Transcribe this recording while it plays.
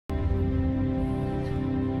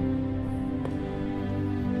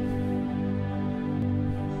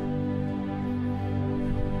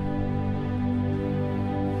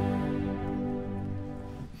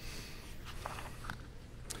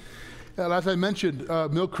As I mentioned,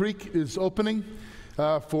 Mill Creek is opening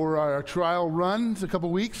for our trial runs a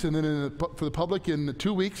couple weeks, and then for the public in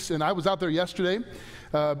 2 weeks. And I was out there yesterday,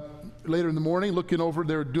 later in the morning, looking over.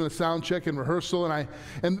 They were doing a sound check and rehearsal,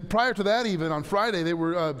 and prior to that, even on Friday, they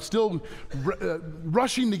were still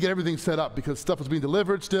rushing to get everything set up because stuff was being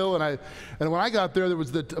delivered still. And when I got there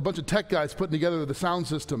was a bunch of tech guys putting together the sound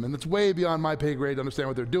system, and it's way beyond my pay grade to understand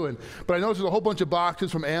what they're doing. But I noticed there's a whole bunch of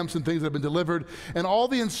boxes from amps and things that have been delivered, and all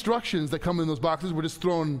the instructions that come in those boxes were just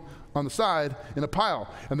thrown on the side in a pile,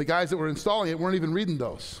 and the guys that were installing it weren't even reading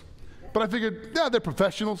those. But I figured, yeah, they're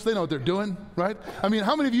professionals. They know what they're doing, right? I mean,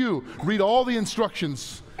 how many of you read all the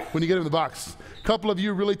instructions when you get in the box? A couple of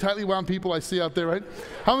you really tightly wound people I see out there, right?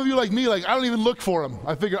 How many of you like me, I don't even look for them.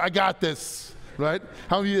 I figure, I got this, right?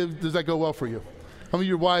 How many of you, does that go well for you? How many of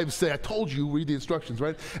your wives say, I told you, read the instructions,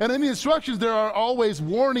 right? And in the instructions, there are always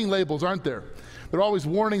warning labels, aren't there? There are always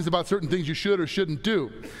warnings about certain things you should or shouldn't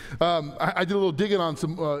do. I did a little digging on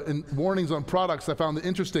some warnings on products I found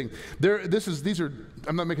interesting. These are,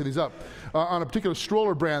 I'm not making these up. On a particular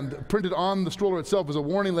stroller brand, printed on the stroller itself is a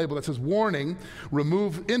warning label that says, warning,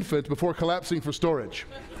 remove infant before collapsing for storage.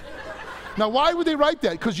 Now, why would they write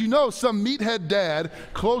that? Because you know some meathead dad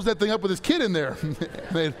closed that thing up with his kid in there.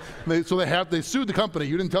 So they sued the company.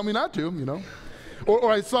 You didn't tell me not to, you know.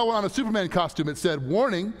 Or I saw one on a Superman costume. It said,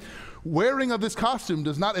 warning, wearing of this costume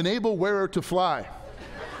does not enable wearer to fly.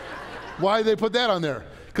 Why did they put that on there?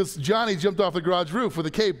 Because Johnny jumped off the garage roof with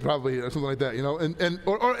a cape, probably, or something like that, you know.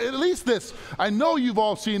 Or at least this. I know you've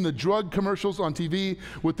all seen the drug commercials on TV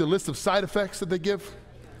with the list of side effects that they give.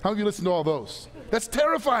 How many of you listen to all those? That's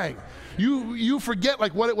terrifying. You forget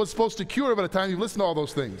what it was supposed to cure by the time you've listened to all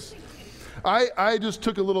those things. I just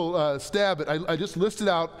took a little stab at. I just listed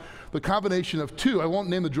out the combination of two. I won't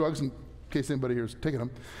name the drugs in case anybody here is taking them,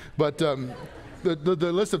 but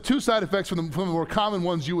the list of two side effects from the more common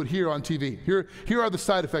ones you would hear on TV. Here are the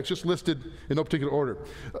side effects, just listed in no particular order.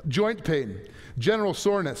 Joint pain, general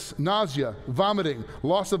soreness, nausea, vomiting,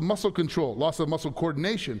 loss of muscle control, loss of muscle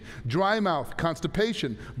coordination, dry mouth,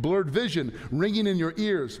 constipation, blurred vision, ringing in your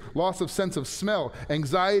ears, loss of sense of smell,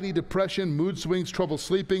 anxiety, depression, mood swings, trouble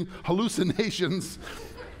sleeping, hallucinations,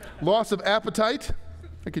 loss of appetite,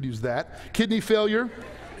 I could use that, kidney failure,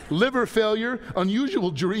 liver failure,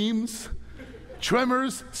 unusual dreams,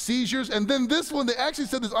 tremors, seizures, and then this one, they actually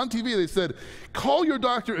said this on TV, they said, call your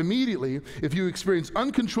doctor immediately if you experience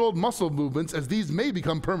uncontrolled muscle movements, as these may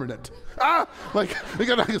become permanent. They got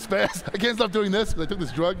like a spaz. I can't stop doing this because I took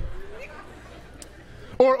this drug.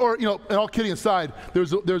 Or, you know, and all kidding aside,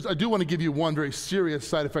 I do want to give you one very serious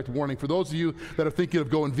side effect warning for those of you that are thinking of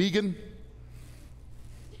going vegan.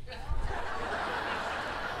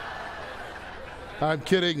 I'm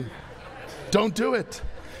kidding. Don't do it.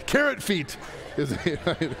 Carrot feet.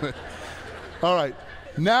 All right.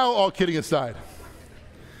 Now, all kidding aside,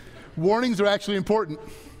 warnings are actually important,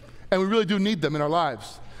 and we really do need them in our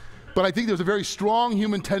lives. But I think there's a very strong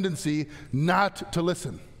human tendency not to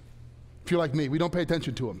listen. If you're like me, we don't pay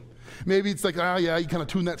attention to them. Maybe it's like, yeah, you kind of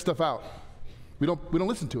tune that stuff out. We don't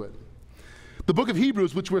listen to it. The book of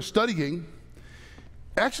Hebrews, which we're studying,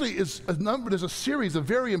 actually there's a series of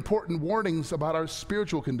very important warnings about our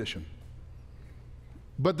spiritual condition.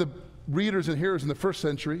 But the readers and hearers in the first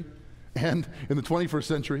century and in the 21st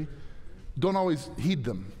century don't always heed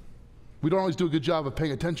them. We don't always do a good job of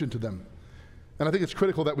paying attention to them. And I think it's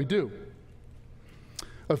critical that we do.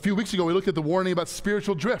 A few weeks ago, we looked at the warning about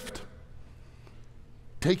spiritual drift.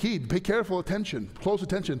 Take heed, pay careful attention, close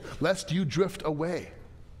attention, lest you drift away.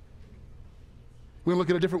 We're going to look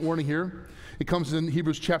at a different warning here. It comes in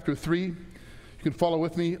Hebrews chapter 3. You can follow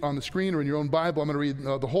with me on the screen or in your own Bible. I'm going to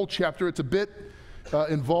read the whole chapter. It's a bit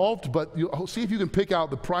involved, but you'll see if you can pick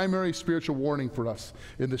out the primary spiritual warning for us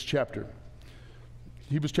in this chapter.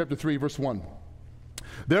 Hebrews chapter 3, verse 1.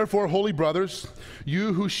 Therefore, holy brothers,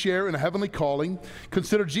 you who share in a heavenly calling,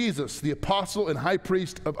 consider Jesus, the apostle and high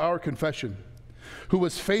priest of our confession, who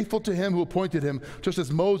was faithful to him who appointed him, just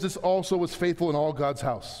as Moses also was faithful in all God's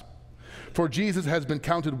house. For Jesus has been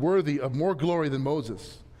counted worthy of more glory than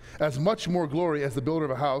Moses, as much more glory as the builder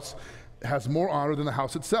of a house has more honor than the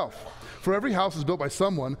house itself. For every house is built by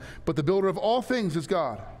someone, but the builder of all things is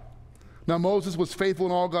God. Now Moses was faithful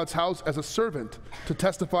in all God's house as a servant to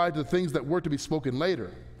testify to the things that were to be spoken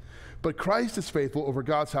later. But Christ is faithful over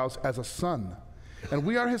God's house as a son. And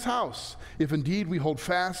we are his house, if indeed we hold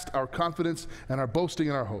fast our confidence and our boasting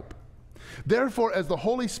in our hope. Therefore, as the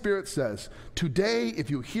Holy Spirit says, today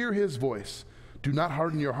if you hear his voice, do not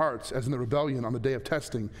harden your hearts as in the rebellion on the day of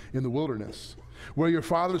testing in the wilderness, where your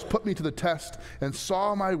fathers put me to the test and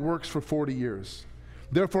saw my works for 40 years.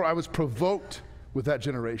 Therefore I was provoked with that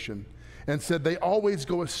generation and said, they always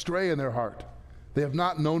go astray in their heart. They have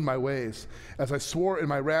not known my ways. As I swore in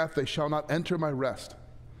my wrath, they shall not enter my rest.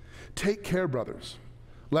 Take care, brothers,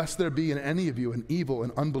 lest there be in any of you an evil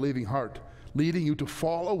and unbelieving heart, leading you to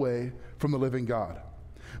fall away from the living God.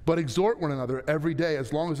 But exhort one another every day,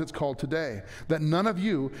 as long as it's called today, that none of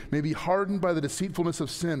you may be hardened by the deceitfulness of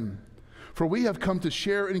sin. For we have come to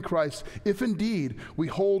share in Christ, if indeed we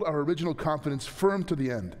hold our original confidence firm to the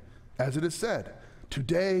end. As it is said,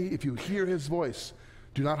 today, if you hear his voice,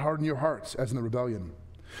 do not harden your hearts as in the rebellion.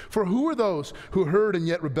 For who were those who heard and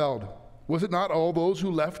yet rebelled? Was it not all those who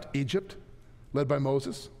left Egypt, led by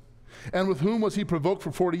Moses? And with whom was he provoked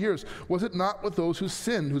for 40 years? Was it not with those who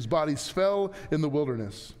sinned, whose bodies fell in the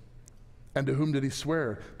wilderness? And to whom did he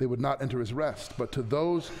swear they would not enter his rest, but to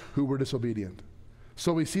those who were disobedient?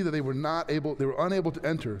 So we see that they were unable to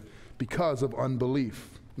enter because of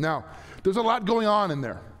unbelief. Now, there's a lot going on in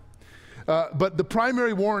there. But the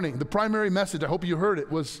primary warning, the primary message, I hope you heard it,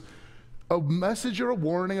 was a message or a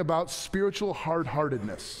warning about spiritual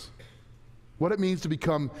hard-heartedness. What it means to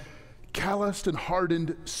become calloused and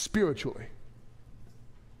hardened spiritually.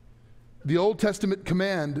 The Old Testament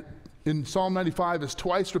command in Psalm 95 is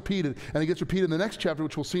twice repeated, and it gets repeated in the next chapter,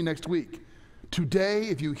 which we'll see next week. Today,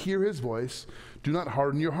 if you hear his voice, do not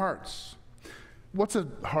harden your hearts. What's a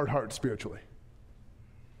hard heart spiritually?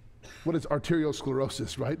 What is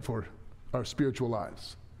arteriosclerosis, right, for our spiritual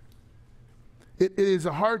lives? It is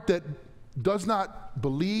a heart that does not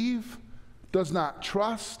believe, does not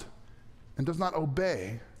trust, and does not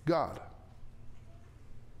obey God.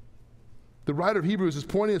 The writer of Hebrews is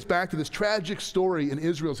pointing us back to this tragic story in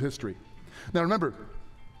Israel's history. Now remember,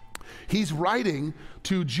 he's writing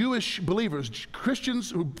to Jewish believers,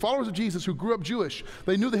 Christians, followers of Jesus who grew up Jewish.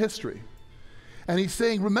 They knew the history. And he's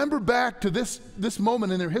saying, remember back to this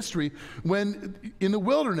moment in their history when in the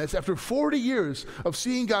wilderness, after 40 years of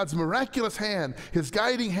seeing God's miraculous hand, his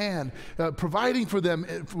guiding hand, providing for them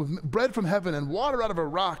bread from heaven and water out of a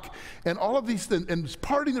rock, and all of these things, and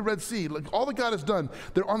parting the Red Sea, like all that God has done,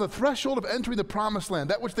 they're on the threshold of entering the promised land,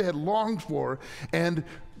 that which they had longed for. And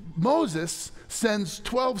Moses sends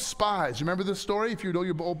 12 spies. Remember this story? If you know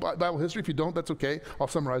your Bible history, if you don't, that's okay. I'll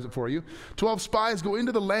summarize it for you. 12 spies go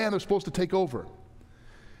into the land they're supposed to take over.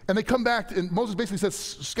 And they come back, and Moses basically says,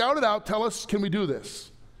 scout it out, tell us, can we do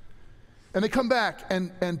this? And they come back,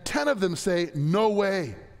 and 10 of them say, no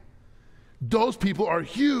way. Those people are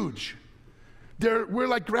huge. We're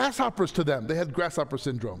like grasshoppers to them. They had grasshopper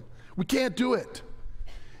syndrome. We can't do it.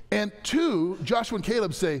 And 2, Joshua and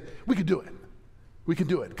Caleb say, we can do it. We can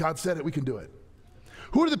do it. God said it, we can do it.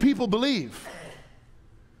 Who do the people believe?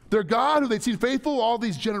 Their God, who they'd seen faithful all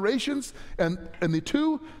these generations, and the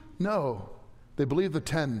 2? No. They believe the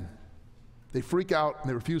 10. They freak out and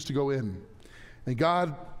they refuse to go in. And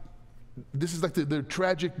God, this is like their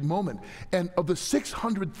tragic moment. And of the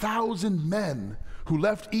 600,000 men who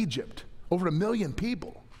left Egypt, over 1 million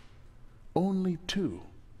people, only 2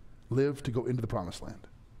 lived to go into the promised land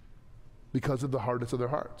because of the hardness of their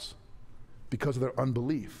hearts, because of their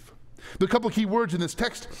unbelief. The couple of key words in this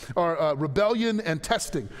text are rebellion and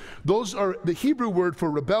testing. Those are, the Hebrew word for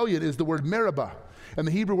rebellion is the word meribah, and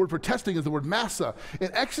the Hebrew word for testing is the word massa. In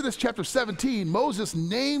Exodus chapter 17, Moses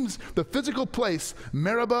names the physical place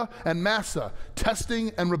Meribah and Massa, testing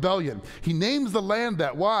and rebellion. He names the land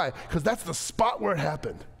that. Why? Because that's the spot where it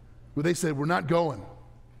happened, where they said, we're not going.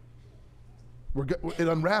 It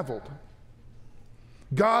unraveled.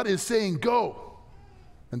 God is saying, go.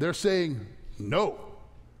 And they're saying, no.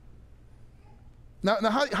 Now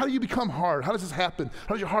how do you become hard? How does this happen?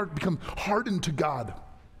 How does your heart become hardened to God?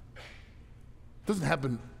 It doesn't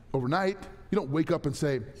happen overnight. You don't wake up and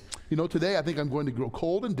say, you know, today I think I'm going to grow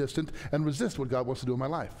cold and distant and resist what God wants to do in my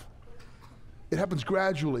life. It happens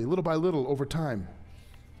gradually, little by little, over time.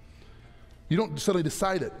 You don't suddenly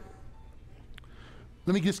decide it.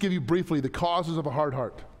 Let me just give you briefly the causes of a hard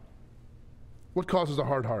heart. What causes a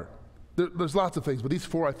hard heart? There's lots of things, but these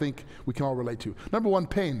 4 I think we can all relate to. Number 1,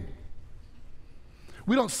 pain.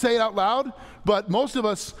 We don't say it out loud, but most of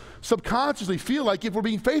us subconsciously feel like if we're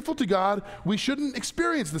being faithful to God, we shouldn't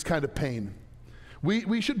experience this kind of pain.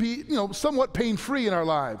 We should be, somewhat pain-free in our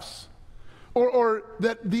lives. Or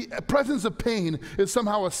that the presence of pain is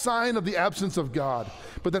somehow a sign of the absence of God.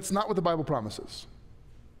 But that's not what the Bible promises.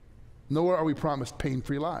 Nor are we promised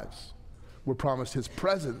pain-free lives. We're promised his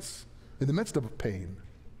presence in the midst of pain.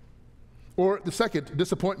 Or the second,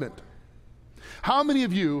 disappointment. How many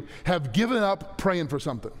of you have given up praying for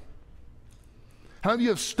something? How many of you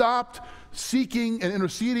have stopped seeking and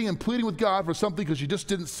interceding and pleading with God for something because you just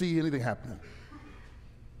didn't see anything happening?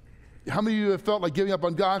 How many of you have felt like giving up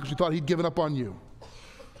on God because you thought he'd given up on you?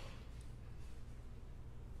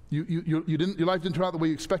 Your life didn't turn out the way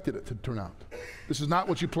you expected it to turn out. This is not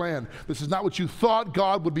what you planned. This is not what you thought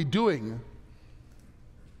God would be doing.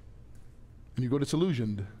 And you go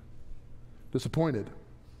disillusioned, disappointed.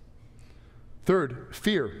 Third,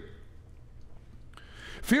 fear.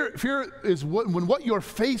 Fear is when what you're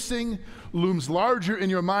facing looms larger in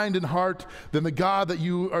your mind and heart than the God that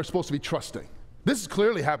you are supposed to be trusting. This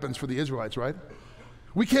clearly happens for the Israelites, right?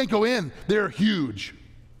 We can't go in. They're huge.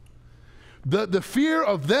 The fear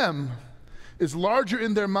of them is larger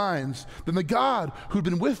in their minds than the God who'd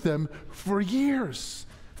been with them for years,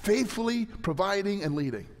 faithfully providing and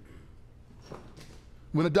leading.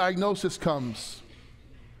 When a diagnosis comes,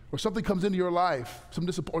 or something comes into your life,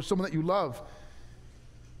 or someone that you love,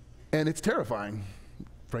 and it's terrifying,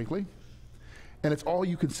 frankly, and it's all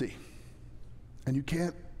you can see, and you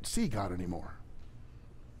can't see God anymore.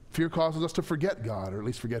 Fear causes us to forget God, or at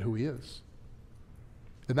least forget who He is.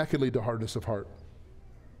 And that can lead to hardness of heart.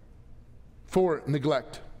 4,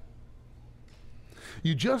 neglect.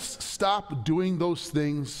 You just stop doing those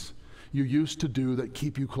things you used to do that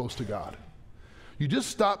keep you close to God. You just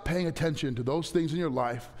stop paying attention to those things in your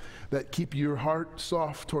life that keep your heart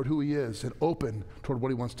soft toward who He is and open toward what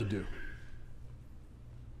He wants to do.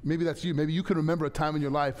 Maybe that's you. Maybe you can remember a time in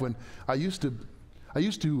your life when I used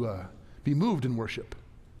to be moved in worship.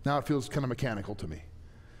 Now it feels kind of mechanical to me.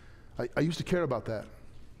 I used to care about that.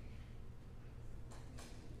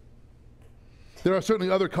 There are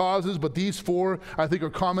certainly other causes, but these 4, I think, are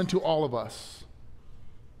common to all of us.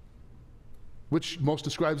 Which most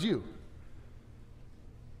describes you?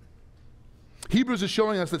 Hebrews is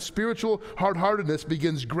showing us that spiritual hard-heartedness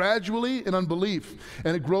begins gradually in unbelief,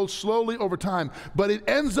 and it grows slowly over time, but it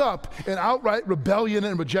ends up in outright rebellion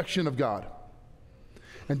and rejection of God.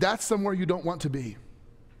 And that's somewhere you don't want to be.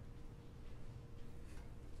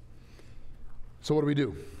 So what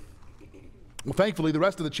do? Well, thankfully, the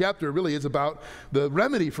rest of the chapter really is about the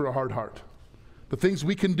remedy for a hard heart, the things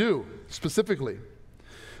we can do specifically.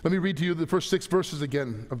 Let me read to you the first 6 verses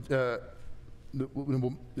again.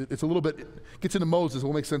 It's a little bit, gets into Moses.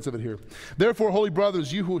 We'll make sense of it here. Therefore, holy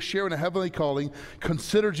brothers, you who share in a heavenly calling,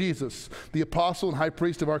 consider Jesus, the apostle and high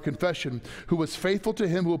priest of our confession, who was faithful to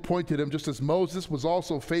Him who appointed him, just as Moses was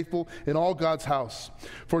also faithful in all God's house.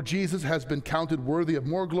 For Jesus has been counted worthy of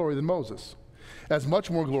more glory than Moses, as much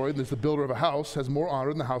more glory as the builder of a house has more honor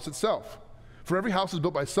than the house itself. For every house is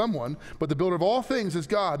built by someone, but the builder of all things is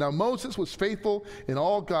God. Now Moses was faithful in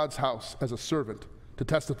all God's house as a servant to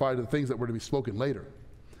testify to the things that were to be spoken later.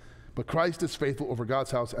 But Christ is faithful over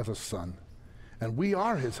God's house as a son. And we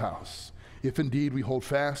are His house, if indeed we hold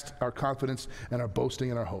fast our confidence and our boasting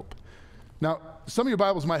and our hope. Now, some of your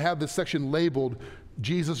Bibles might have this section labeled,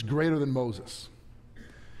 Jesus greater than Moses.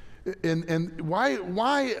 And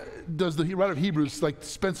why does the writer of Hebrews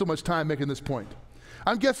spend so much time making this point?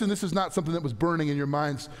 I'm guessing this is not something that was burning in your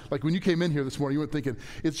minds. Like when you came in here this morning, you weren't thinking,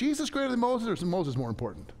 is Jesus greater than Moses, or is Moses more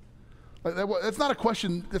important? That's not a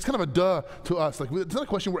question, it's kind of a duh to us. It's not a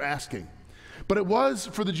question we're asking. But it was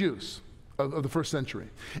for the Jews of the first century.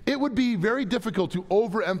 It would be very difficult to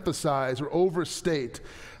overemphasize or overstate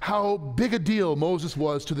how big a deal Moses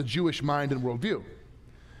was to the Jewish mind and worldview.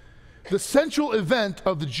 The central event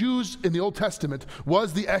of the Jews in the Old Testament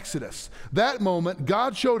was the Exodus. That moment,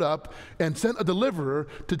 God showed up and sent a deliverer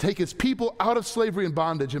to take His people out of slavery and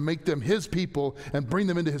bondage and make them His people and bring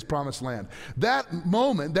them into His promised land. That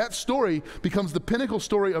moment, that story becomes the pinnacle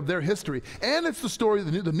story of their history. And it's the story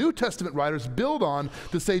that the New Testament writers build on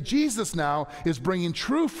to say Jesus now is bringing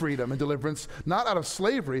true freedom and deliverance, not out of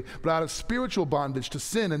slavery, but out of spiritual bondage to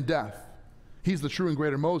sin and death. He's the true and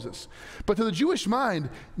greater Moses. But to the Jewish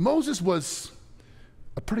mind, Moses was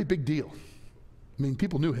a pretty big deal. I mean,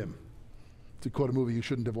 people knew him. To quote a movie you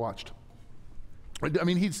shouldn't have watched. I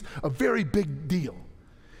mean, he's a very big deal.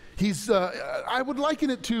 I would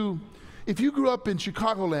liken it to, if you grew up in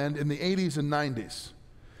Chicagoland in the 80s and 90s,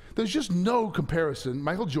 there's just no comparison.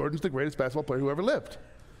 Michael Jordan's the greatest basketball player who ever lived.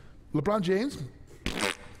 LeBron James?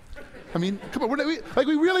 I mean, come on,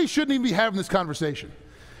 we really shouldn't even be having this conversation.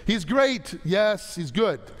 He's great, yes, he's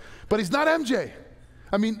good, but he's not MJ.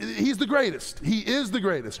 I mean, he's the greatest. He is the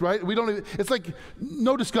greatest, right? It's like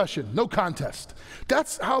no discussion, no contest.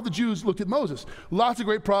 That's how the Jews looked at Moses. Lots of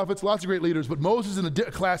great prophets, lots of great leaders, but Moses is in a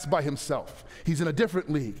class by himself. He's in a different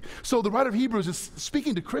league. So the writer of Hebrews is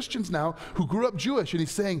speaking to Christians now who grew up Jewish, and he's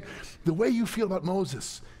saying, the way you feel about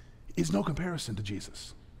Moses is no comparison to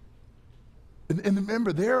Jesus. And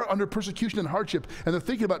remember, they're under persecution and hardship, and they're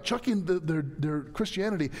thinking about chucking their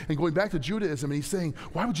Christianity and going back to Judaism, and he's saying,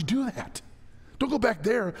 why would you do that? Don't go back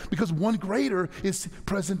there, because one greater is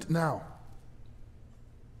present now.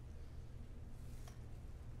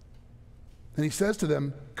 And he says to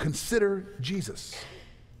them, consider Jesus.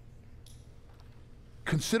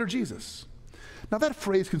 Consider Jesus. Now that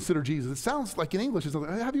phrase, consider Jesus, it sounds like in English, it's like,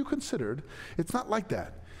 have you considered? It's not like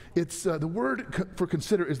that. It's the word for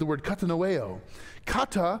consider is the word katanoeo.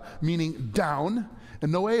 Kata meaning down,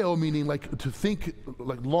 and noeo meaning like to think,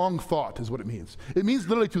 like long thought is what it means. It means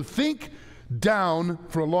literally to think down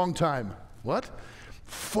for a long time. What?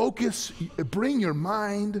 Focus, bring your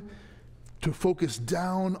mind to focus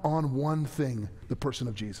down on one thing, the person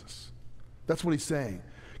of Jesus. That's what he's saying.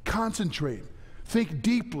 Concentrate. Think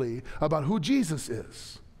deeply about who Jesus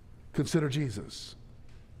is. Consider Jesus.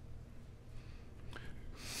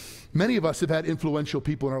 Many of us have had influential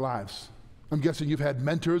people in our lives. I'm guessing you've had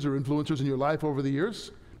mentors or influencers in your life over the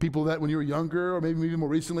years. People that when you were younger or maybe even more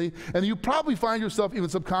recently, and you probably find yourself even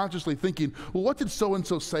subconsciously thinking, well, what did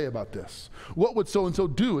so-and-so say about this? What would so-and-so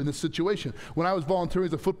do in this situation? When I was volunteering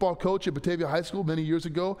as a football coach at Batavia High School many years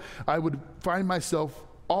ago, I would find myself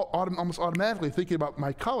almost automatically thinking about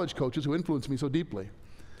my college coaches who influenced me so deeply.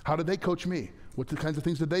 How did they coach me? What kinds of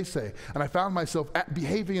things did they say? And I found myself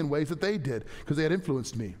behaving in ways that they did because they had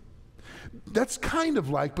influenced me. That's kind of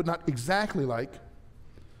like, but not exactly like,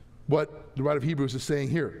 what the writer of Hebrews is saying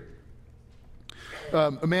here.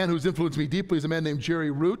 A man who's influenced me deeply is a man named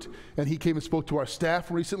Jerry Root, and he came and spoke to our staff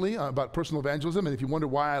recently about personal evangelism. And if you wonder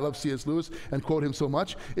why I love C.S. Lewis and quote him so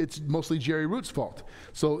much, it's mostly Jerry Root's fault.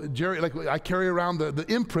 So Jerry, like I carry around the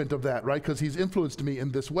imprint of that, right? Because he's influenced me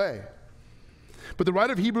in this way. But the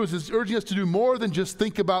writer of Hebrews is urging us to do more than just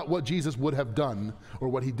think about what Jesus would have done or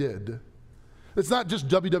what he did. It's not just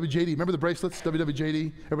WWJD. Remember the bracelets,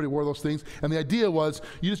 WWJD? Everybody wore those things. And the idea was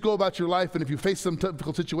you just go about your life, and if you face some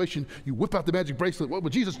difficult situation, you whip out the magic bracelet. What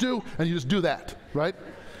would Jesus do? And you just do that, right?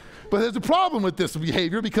 But there's a problem with this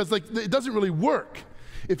behavior because it doesn't really work.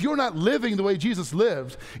 If you're not living the way Jesus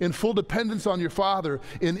lived, in full dependence on your Father,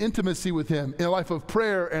 in intimacy with him, in a life of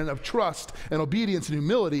prayer and of trust and obedience and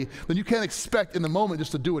humility, then you can't expect in the moment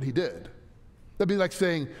just to do what he did. That'd be like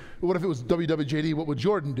saying, what if it was WWJD? What would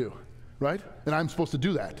Jordan do? Right? And I'm supposed to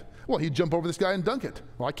do that. Well, he'd jump over this guy and dunk it.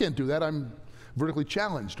 Well, I can't do that. I'm vertically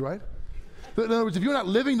challenged, right? In other words, if you're not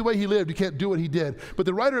living the way he lived, you can't do what he did. But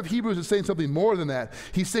the writer of Hebrews is saying something more than that.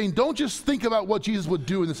 He's saying, don't just think about what Jesus would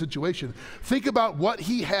do in the situation. Think about what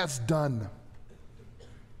he has done.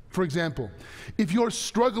 For example, if you're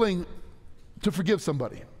struggling to forgive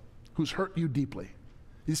somebody who's hurt you deeply,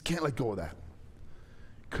 you just can't let go of that.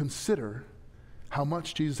 Consider how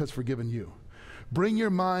much Jesus has forgiven you. Bring your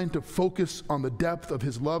mind to focus on the depth of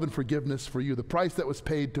his love and forgiveness for you, the price that was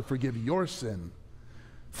paid to forgive your sin.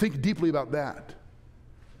 Think deeply about that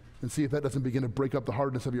and see if that doesn't begin to break up the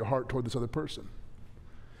hardness of your heart toward this other person.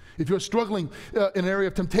 If you're struggling in an area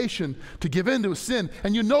of temptation to give in to a sin,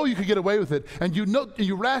 and you know you could get away with it, and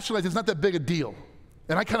you rationalize it's not that big a deal,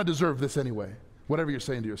 and I kind of deserve this anyway, whatever you're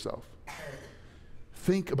saying to yourself.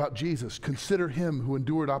 Think about Jesus. Consider him who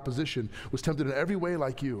endured opposition, was tempted in every way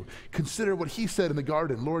like you. Consider what he said in the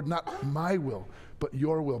garden, Lord, not my will, but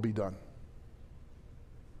your will be done.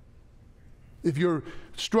 If you're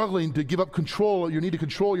struggling to give up control, you need to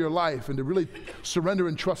control your life and to really surrender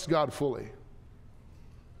and trust God fully.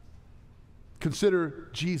 Consider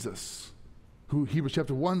Jesus, who Hebrews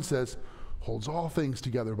chapter 1 says, holds all things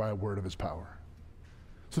together by a word of his power.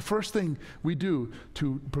 So the first thing we do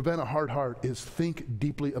to prevent a hard heart is think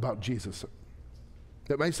deeply about Jesus.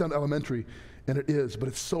 That may sound elementary, and it is, but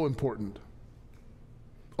it's so important.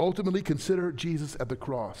 Ultimately, consider Jesus at the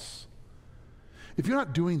cross. If you're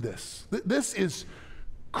not doing this, this is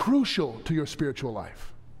crucial to your spiritual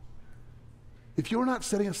life. If you're not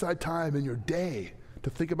setting aside time in your day to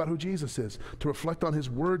think about who Jesus is, to reflect on his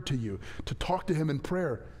word to you, to talk to him in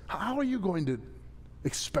prayer, how are you going to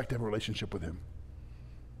expect to have a relationship with him?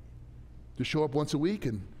 To show up once a week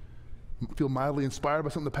and feel mildly inspired by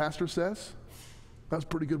something the pastor says? That was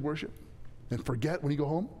pretty good worship. And forget when you go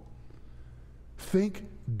home? Think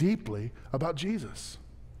deeply about Jesus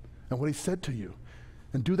and what he said to you.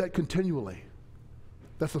 And do that continually.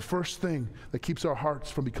 That's the first thing that keeps our hearts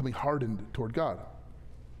from becoming hardened toward God.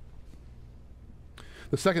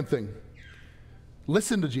 The second thing,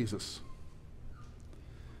 listen to Jesus.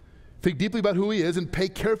 Think deeply about who he is and pay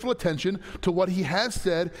careful attention to what he has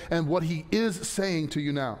said and what he is saying to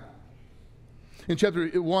you now. In chapter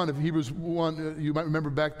 1 of Hebrews 1, you might remember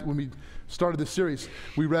back when we started this series,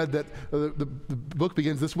 we read that the book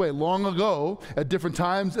begins this way. Long ago, at different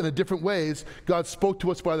times and in different ways, God spoke to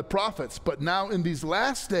us by the prophets. But now in these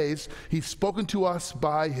last days, he's spoken to us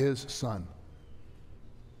by his Son.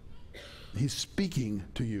 He's speaking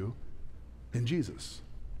to you in Jesus.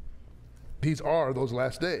 These are those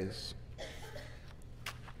last days.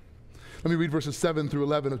 Let me read verses 7 through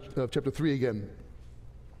 11 of chapter 3 again.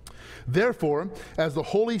 Therefore, as the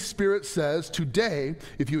Holy Spirit says, today,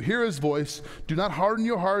 if you hear his voice, do not harden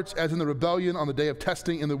your hearts as in the rebellion on the day of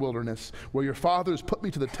testing in the wilderness, where your fathers put me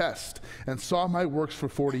to the test and saw my works for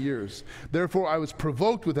 40 years. Therefore, I was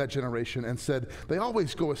provoked with that generation and said, they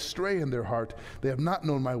always go astray in their heart. They have not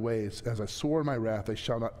known my ways. As I swore in my wrath, they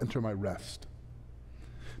shall not enter my rest.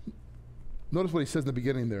 Notice what he says in the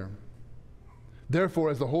beginning there. Therefore,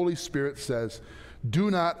 as the Holy Spirit says, do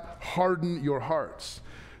not harden your hearts.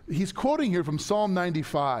 He's quoting here from Psalm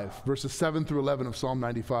 95, verses 7 through 11 of Psalm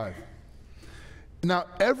 95. Now,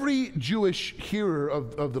 every Jewish hearer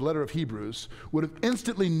of the letter of Hebrews would have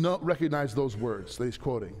instantly recognized those words that he's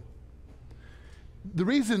quoting. The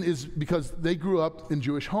reason is because they grew up in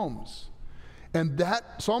Jewish homes. And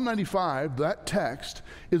that Psalm 95, that text,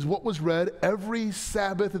 is what was read every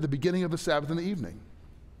Sabbath at the beginning of the Sabbath in the evening.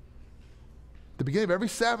 The beginning of every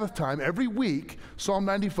Sabbath time, every week, Psalm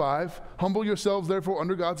 95, humble yourselves therefore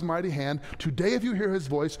under God's mighty hand. Today if you hear his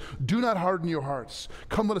voice, do not harden your hearts.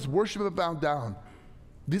 Come, let us worship and bow down.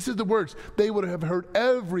 These are the words they would have heard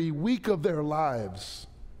every week of their lives.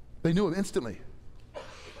 They knew him instantly.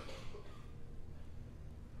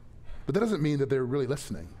 But that doesn't mean that they're really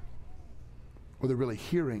listening or they're really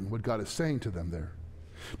hearing what God is saying to them there.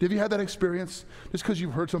 Have you had that experience? Just because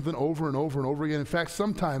you've heard something over and over and over again. In fact,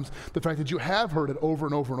 sometimes the fact that you have heard it over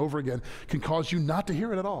and over and over again can cause you not to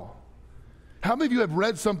hear it at all. How many of you have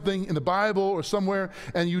read something in the Bible or somewhere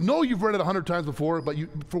and you know you've read it 100 times before, but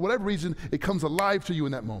for whatever reason, it comes alive to you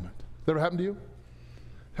in that moment? That ever happened to you?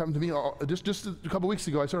 It happened to me just a couple weeks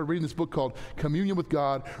ago. I started reading this book called Communion with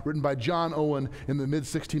God, written by John Owen in the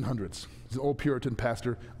mid-1600s. He's an old Puritan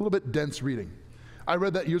pastor, a little bit dense reading. I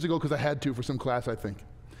read that years ago because I had to for some class, I think.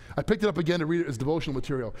 I picked it up again to read it as devotional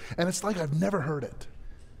material, and it's like I've never heard it.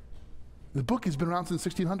 The book has been around since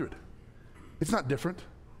 1600. It's not different,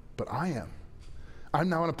 but I am. I'm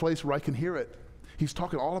now in a place where I can hear it. He's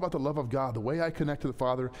talking all about the love of God. The way I connect to the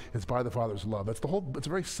Father is by the Father's love. It's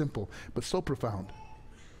very simple, but so profound.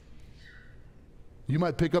 You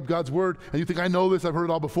might pick up God's word and you think, I know this, I've heard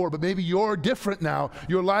it all before, but maybe you're different now.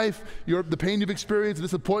 Your life, the pain you've experienced, the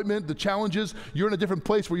disappointment, the challenges, you're in a different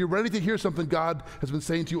place where you're ready to hear something God has been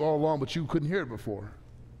saying to you all along, but you couldn't hear it before.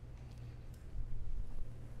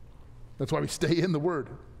 That's why we stay in the word.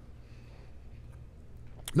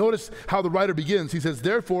 Notice how the writer begins. He says,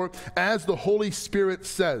 therefore, as the Holy Spirit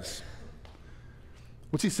says.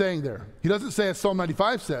 What's he saying there? He doesn't say as Psalm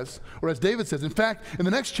 95 says, or as David says. In fact, in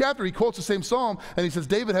the next chapter, he quotes the same psalm, and he says,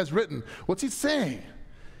 David has written. What's he saying?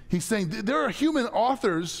 He's saying there are human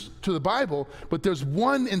authors to the Bible, but there's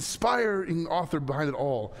one inspiring author behind it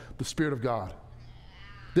all, the Spirit of God.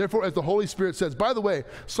 Therefore, as the Holy Spirit says, by the way,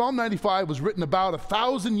 Psalm 95 was written about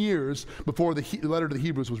 1,000 years before the letter to the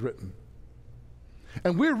Hebrews was written.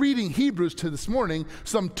 And we're reading Hebrews to this morning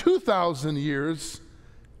some 2,000 years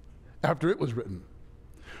after it was written.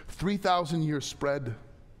 3,000 years spread,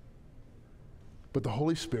 but the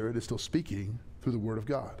Holy Spirit is still speaking through the Word of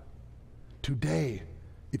God. Today,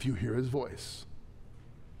 if you hear his voice,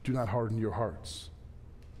 do not harden your hearts.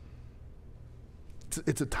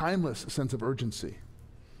 It's a timeless sense of urgency.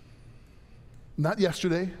 Not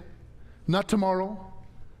yesterday, not tomorrow,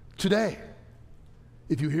 today,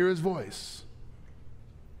 if you hear his voice.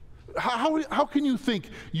 How can you think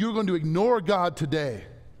you're going to ignore God today,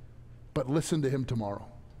 but listen to him tomorrow?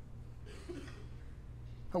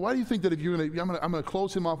 Now, why do you think that if you're going to, I'm going to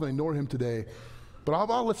close him off and ignore him today, but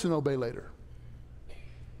I'll listen and obey later?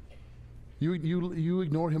 You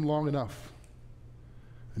ignore him long enough,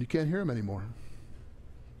 and you can't hear him anymore.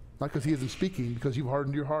 Not because he isn't speaking, because you've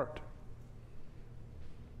hardened your heart.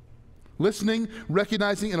 Listening,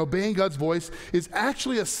 recognizing, and obeying God's voice is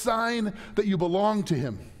actually a sign that you belong to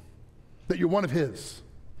him, that you're one of his.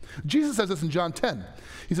 Jesus says this in John 10.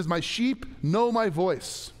 He says, my sheep know my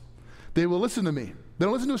voice. They will listen to me. They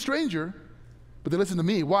don't listen to a stranger, but they listen to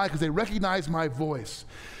me. Why? Because they recognize my voice.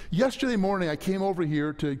 Yesterday morning, I came over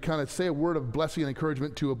here to kind of say a word of blessing and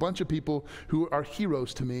encouragement to a bunch of people who are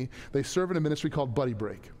heroes to me. They serve in a ministry called Buddy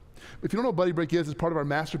Break. If you don't know what Buddy Break is, it's part of our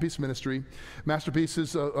Masterpiece ministry. Masterpiece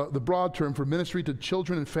is the broad term for ministry to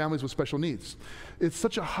children and families with special needs. It's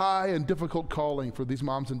such a high and difficult calling for these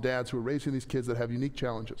moms and dads who are raising these kids that have unique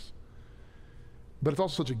challenges. But it's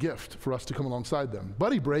also such a gift for us to come alongside them.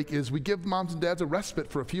 Buddy Break is we give moms and dads a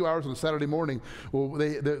respite for a few hours on a Saturday morning. Well,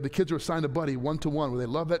 the kids are assigned a buddy one-to-one where they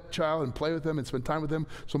love that child and play with them and spend time with them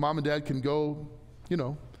so mom and dad can go,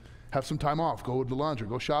 have some time off, go to lunch or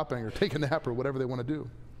go shopping or take a nap or whatever they want to do.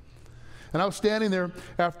 And I was standing there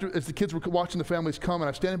as the kids were watching the families come, and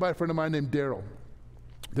I was standing by a friend of mine named Daryl.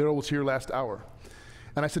 Daryl was here last hour.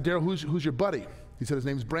 And I said, Daryl, who's your buddy? He said, his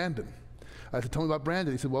name's Brandon. I said, tell me about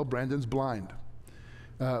Brandon. He said, well, Brandon's blind.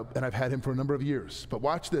 And I've had him for a number of years. But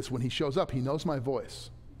watch this. When he shows up, he knows my voice.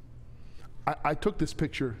 I took this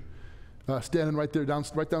picture standing right there,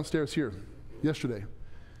 right downstairs here yesterday.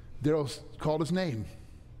 Daryl called his name.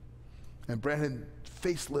 And Brandon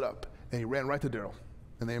face lit up. And he ran right to Daryl.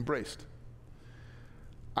 And they embraced.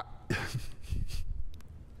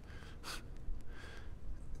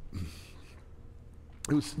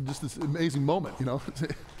 It was just this amazing moment, you know.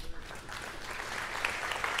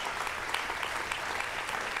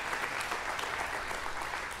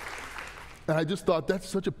 And I just thought that's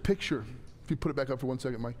such a picture. If you put it back up for 1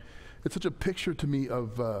 second, Mike. It's such a picture to me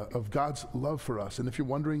of God's love for us. And if you're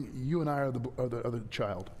wondering, you and I are the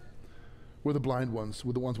child. We're the blind ones.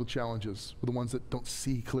 We're the ones with challenges. We're the ones that don't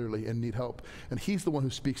see clearly and need help. And he's the one who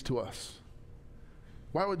speaks to us.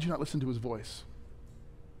 Why would you not listen to his voice?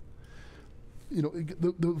 You know,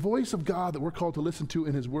 the voice of God that we're called to listen to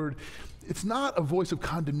in his word, it's not a voice of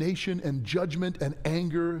condemnation and judgment and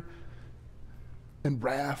anger and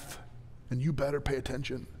wrath and you better pay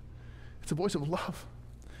attention. It's a voice of love.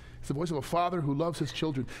 It's the voice of a father who loves his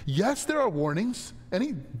children. Yes, there are warnings.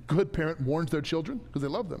 Any good parent warns their children because they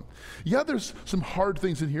love them. Yeah, there's some hard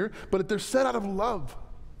things in here, but they're said out of love.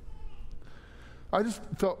 I just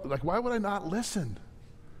felt like, why would I not listen?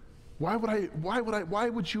 Why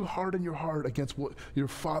would you harden your heart against your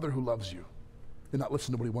father who loves you and not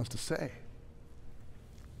listen to what he wants to say?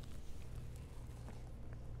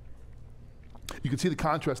 You can see the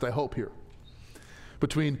contrast, I hope, here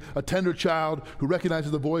between a tender child who recognizes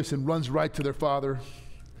the voice and runs right to their father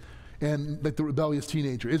and like the rebellious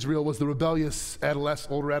teenager. Israel was the rebellious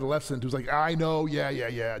older adolescent who's like, I know,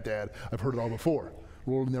 yeah, Dad. I've heard it all before.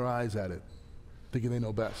 Rolling their eyes at it, thinking they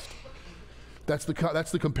know best. That's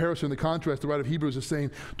the comparison, the contrast. The writer of Hebrews is saying,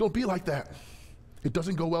 don't be like that. It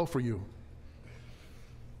doesn't go well for you.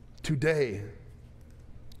 Today,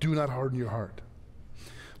 do not harden your heart.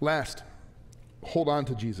 Last, hold on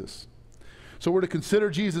to Jesus. So we're to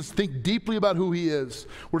consider Jesus, think deeply about who he is.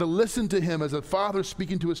 We're to listen to him as a father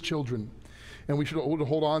speaking to his children. And we should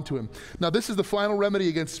hold on to him. Now, this is the final remedy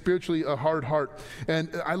against spiritually a hard heart. And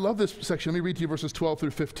I love this section. Let me read to you verses 12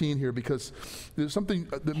 through 15 here, because there's something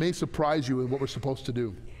that may surprise you in what we're supposed to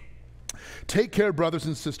do. Take care, brothers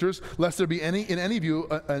and sisters, lest there be in any of you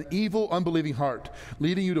an evil, unbelieving heart,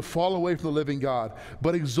 leading you to fall away from the living God.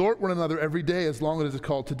 But exhort one another every day, as long as it is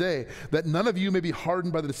called today, that none of you may be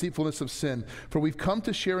hardened by the deceitfulness of sin. For we've come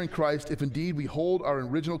to share in Christ, if indeed we hold our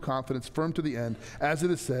original confidence firm to the end, as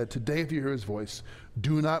it is said, today if you hear his voice,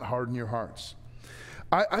 do not harden your hearts.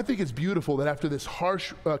 I think it's beautiful that after this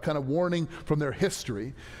harsh kind of warning from their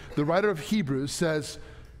history, the writer of Hebrews says,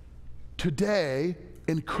 today,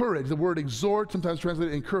 encourage, the word exhort, sometimes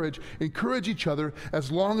translated encourage each other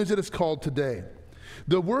as long as it is called today.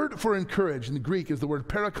 The word for encourage in the Greek is the word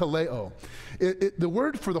parakaleo. The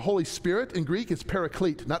word for the Holy Spirit in Greek is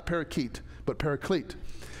paraclete, not parakeet, but paraclete.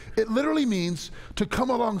 It literally means to come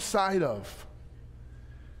alongside of.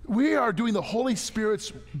 We are doing the Holy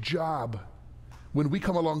Spirit's job when we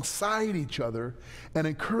come alongside each other and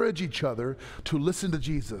encourage each other to listen to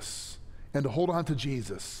Jesus and to hold on to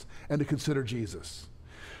Jesus and to consider Jesus.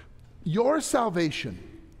 Your salvation,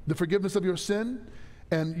 the forgiveness of your sin,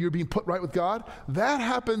 and you're being put right with God, that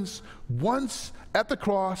happens once at the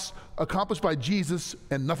cross, accomplished by Jesus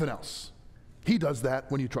and nothing else. He does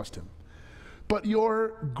that when you trust him. But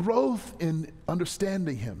your growth in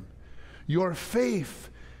understanding him, your faith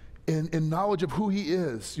in knowledge of who he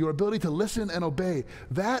is, your ability to listen and obey,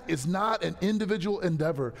 that is not an individual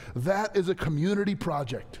endeavor. That is a community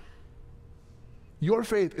project. Your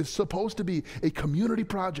faith is supposed to be a community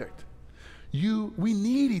project. We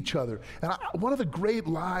need each other. And one of the great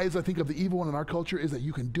lies, I think, of the evil one in our culture is that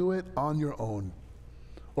you can do it on your own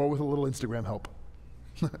or with a little Instagram help.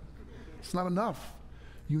 It's not enough.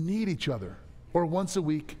 You need each other. Or once a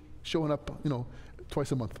week, showing up,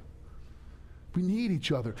 twice a month. We need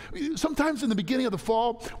each other. Sometimes in the beginning of the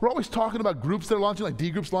fall, we're always talking about groups that are launching, like D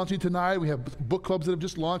Group's launching tonight. We have book clubs that have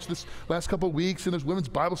just launched this last couple of weeks, and there's women's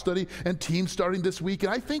Bible study and teams starting this week.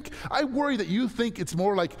 And I worry that you think it's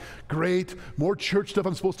more like, great, more church stuff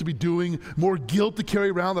I'm supposed to be doing, more guilt to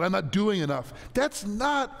carry around that I'm not doing enough. That's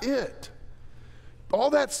not it.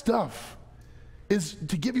 All that stuff is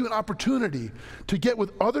to give you an opportunity to get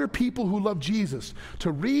with other people who love Jesus,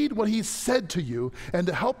 to read what he's said to you, and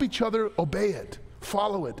to help each other obey it,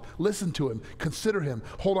 follow it, listen to him, consider him,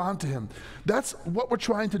 hold on to him. That's what we're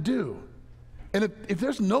trying to do. And if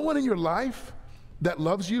there's no one in your life that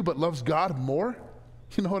loves you but loves God more,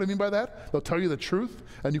 you know what I mean by that? They'll tell you the truth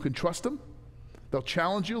and you can trust them. they'll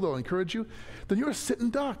challenge you, they'll encourage you, then you're a sitting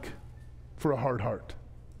duck for a hard heart.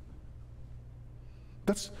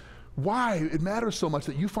 That's why it matters so much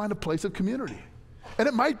that you find a place of community. And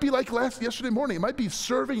it might be like yesterday morning. It might be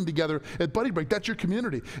serving together at Buddy Break. That's your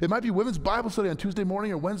community. It might be women's Bible study on Tuesday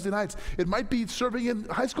morning or Wednesday nights. It might be serving in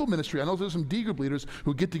high school ministry. I know there's some D group leaders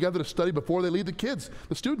who get together to study before they lead the kids,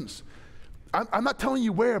 the students. I'm not telling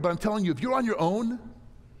you where, but I'm telling you, if you're on your own,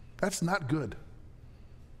 that's not good.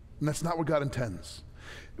 And that's not what God intends.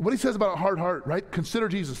 What he says about a hard heart, right? Consider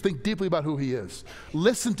Jesus. Think deeply about who he is.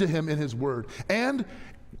 Listen to him in his word. And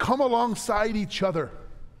come alongside each other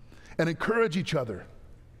and encourage each other,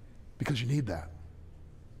 because you need that.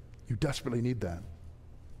 You desperately need that.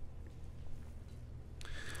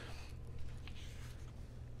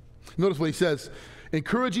 Notice what he says.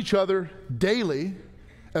 Encourage each other daily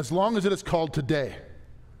as long as it is called today.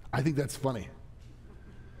 I think that's funny.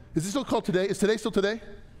 Is it still called today? Is today still today?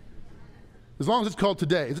 As long as it's called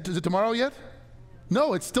today. Is it tomorrow yet?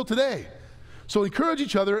 No, it's still today. So encourage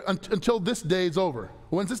each other until this day is over.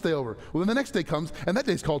 When's this day over? Well, then the next day comes, and that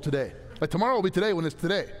day's called today. Like tomorrow will be today when it's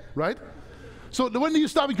today, right? So when do you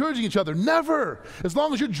stop encouraging each other? Never. As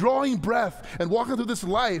long as you're drawing breath and walking through this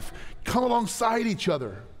life, come alongside each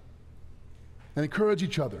other and encourage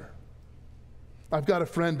each other. I've got a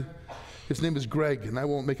friend, his name is Greg, and I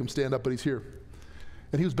won't make him stand up, but he's here.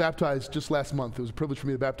 And he was baptized just last month. It was a privilege for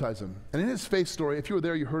me to baptize him. And in his faith story, if you were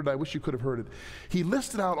there, you heard it. I wish you could have heard it. He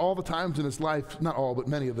listed out all the times in his life, not all, but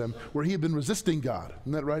many of them, where he had been resisting God.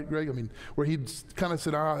 Isn't that right, Greg? I mean, where he'd kind of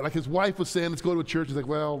said, like his wife was saying, let's go to a church. He's like,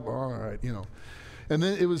 well, all right, you know. And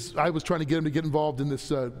then I was trying to get him to get involved in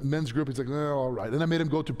this men's group. He's like, well, all right. And I made him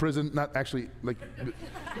go to prison, not actually, like,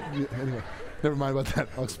 anyway. Never mind about that.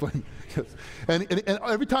 I'll explain. Yes. And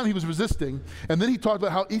every time he was resisting, and then he talked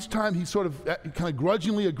about how each time he sort of kind of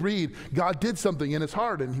grudgingly agreed, God did something in his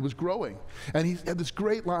heart, and he was growing. And he had this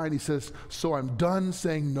great line. He says, so I'm done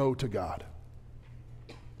saying no to God.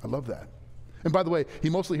 I love that. And by the way,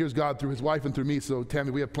 he mostly hears God through his wife and through me, so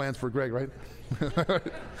Tammy, we have plans for Greg, right?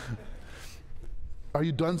 Are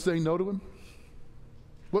you done saying no to him?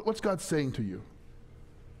 What's God saying to you?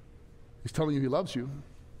 He's telling you he loves you.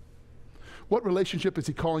 What relationship is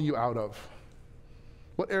he calling you out of?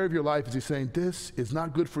 What area of your life is he saying, this is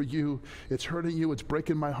not good for you, it's hurting you, it's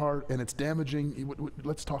breaking my heart, and it's damaging?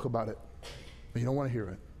 Let's talk about it. But you don't want to hear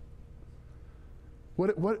it.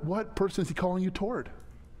 What person is he calling you toward?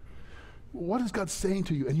 What is God saying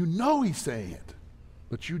to you? And you know he's saying it,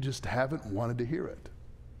 but you just haven't wanted to hear it.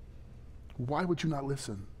 Why would you not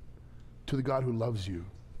listen to the God who loves you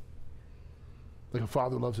like a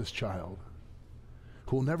father loves his child,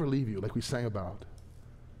 who will never leave you, like we sang about?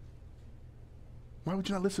 Why would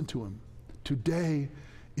you not listen to him? Today,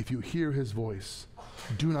 if you hear his voice,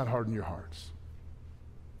 do not harden your hearts.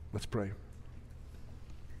 Let's pray.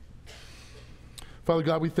 Father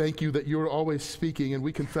God, we thank you that you're always speaking, and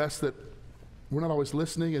we confess that we're not always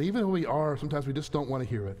listening, and even when we are, sometimes we just don't want to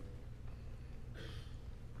hear it.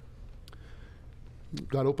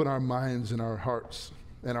 God, open our minds and our hearts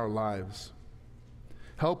and our lives.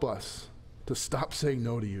 Help us to stop saying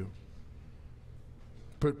no to you.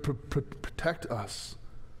 Protect us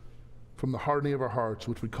from the hardening of our hearts,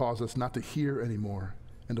 which would cause us not to hear anymore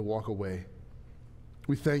and to walk away.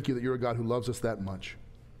 We thank you that you're a God who loves us that much.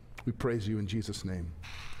 We praise you in Jesus' name.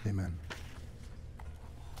 Amen.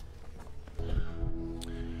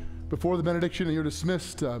 Before the benediction and you're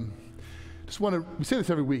dismissed, we say this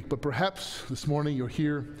every week, but perhaps this morning you're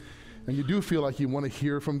here and you do feel like you want to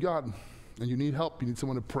hear from God. And you need help, you need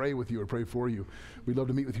someone to pray with you or pray for you. We'd love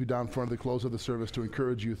to meet with you down front at the close of the service to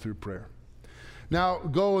encourage you through prayer. Now,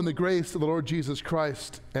 go in the grace of the Lord Jesus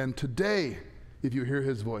Christ, and today, if you hear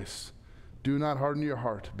his voice, do not harden your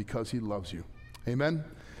heart because he loves you. Amen?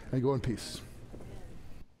 And go in peace.